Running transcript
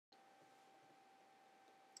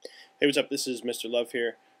Hey, what's up? This is Mr. Love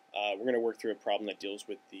here. We're going to work through a problem that deals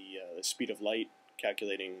with the speed of light,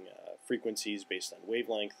 calculating frequencies based on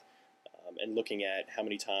wavelength, and looking at how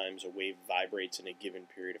many times a wave vibrates in a given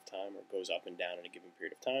period of time or goes up and down in a given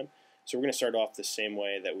period of time. So we're going to start off the same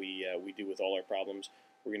way that we do with all our problems.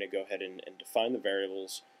 We're going to go ahead and define the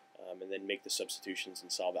variables and then make the substitutions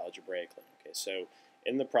and solve algebraically. Okay, so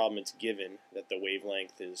in the problem it's given that the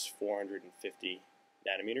wavelength is 450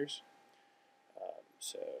 nanometers.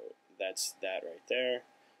 So that's that right there.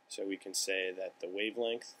 So we can say that the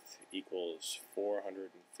wavelength equals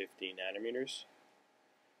 450 nanometers.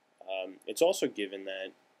 It's also given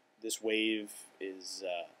that this wave is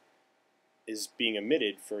being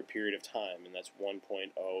emitted for a period of time, and that's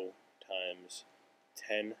 1.0 times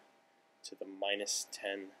 10 to the minus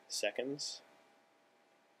 10 seconds.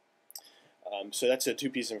 So that's a two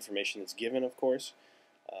piece of information that's given, of course.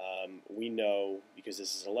 We know, because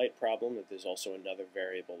this is a light problem, that there's also another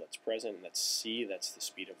variable that's present, and that's c, that's the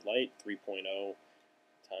speed of light, 3.0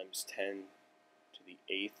 times 10 to the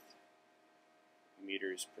 8th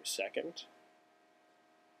meters per second.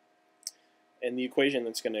 And the equation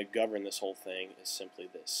that's going to govern this whole thing is simply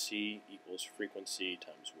this: c equals frequency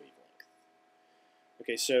times wavelength.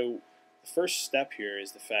 Okay, so the first step here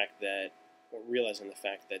is the fact that realizing the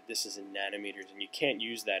fact that this is in nanometers, and you can't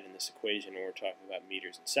use that in this equation when we're talking about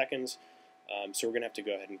meters and seconds. So we're going to have to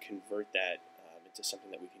go ahead and convert that into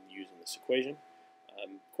something that we can use in this equation.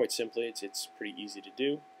 Quite simply, it's pretty easy to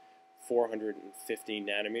do. 450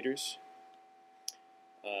 nanometers.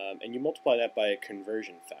 And you multiply that by a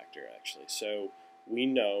conversion factor, actually. So we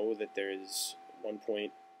know that there is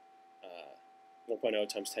 1.0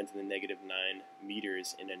 times 10 to the negative 9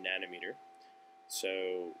 meters in a nanometer.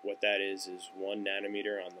 So what that is 1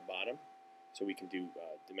 nanometer on the bottom. So we can do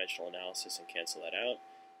dimensional analysis and cancel that out.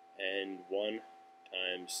 And 1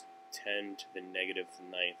 times 10 to the negative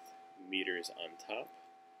 9th meters on top.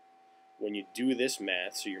 When you do this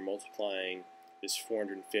math, so you're multiplying this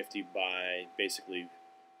 450 by basically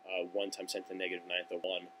 1 times 10 to the negative 9th of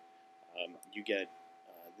 1, you get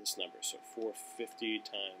this number. So 450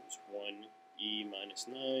 times 1e minus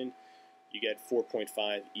 9, you get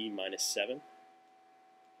 4.5 e minus 7.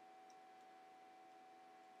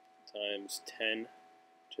 Times 10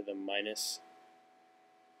 to the minus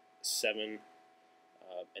 7,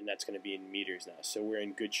 and that's going to be in meters now. So we're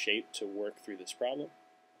in good shape to work through this problem.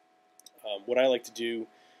 What I like to do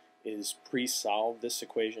is pre-solve this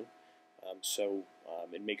equation, so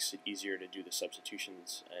it makes it easier to do the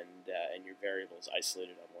substitutions and your variables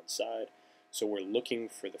isolated on one side. So we're looking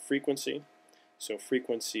for the frequency. So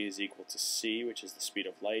frequency is equal to c, which is the speed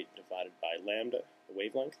of light, divided by lambda, the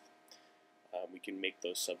wavelength. We can make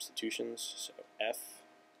those substitutions. So f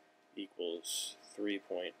equals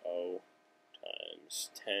 3.0 times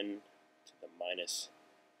 10 to the minus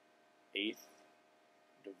 8th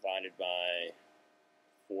divided by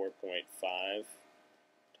 4.5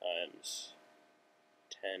 times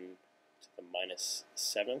 10 to the minus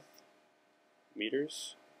 7th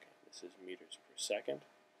meters. Okay, this is meters per second.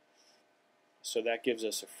 So that gives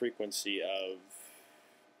us a frequency of,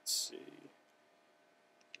 let's see,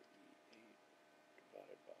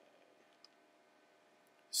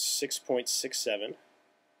 6.67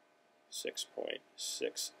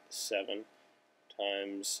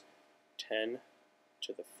 times 10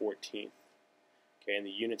 to the 14th. Okay, and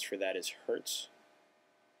the units for that is hertz.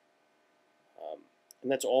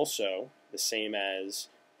 And that's also the same as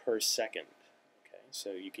per second. Okay,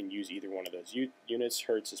 so you can use either one of those units.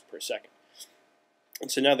 Hertz is per second.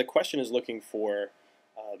 And so now the question is looking for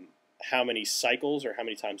how many cycles or how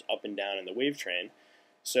many times up and down in the wave train.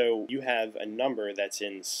 So you have a number that's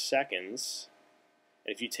in seconds,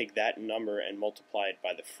 and if you take that number and multiply it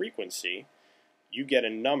by the frequency, you get a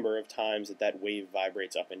number of times that that wave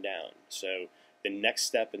vibrates up and down. So the next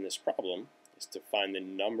step in this problem is to find the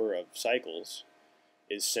number of cycles,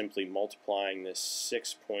 is simply multiplying this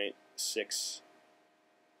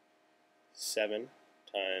 6.67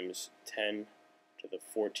 times 10 to the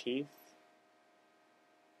 14th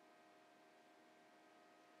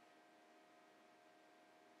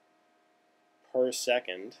per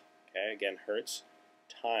second, okay, again hertz,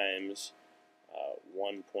 times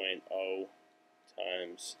 1.0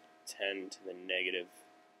 times 10 to the negative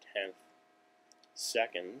 10th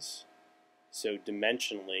seconds. So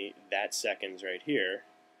dimensionally, that seconds right here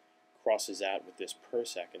crosses out with this per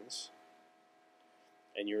seconds,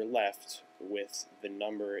 and you're left with the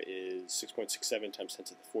number is 6.67 times 10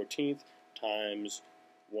 to the 14th times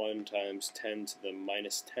 1 times 10 to the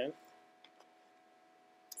minus 10th,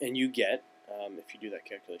 and you get, if you do that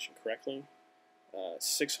calculation correctly,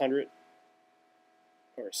 600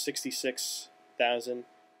 or 66,000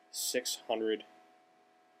 600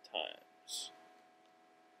 times.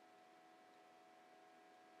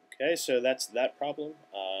 Okay, so that's that problem.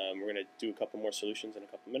 We're going to do a couple more solutions in a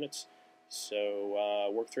couple minutes.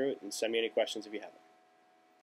 So work through it and send me any questions if you have them.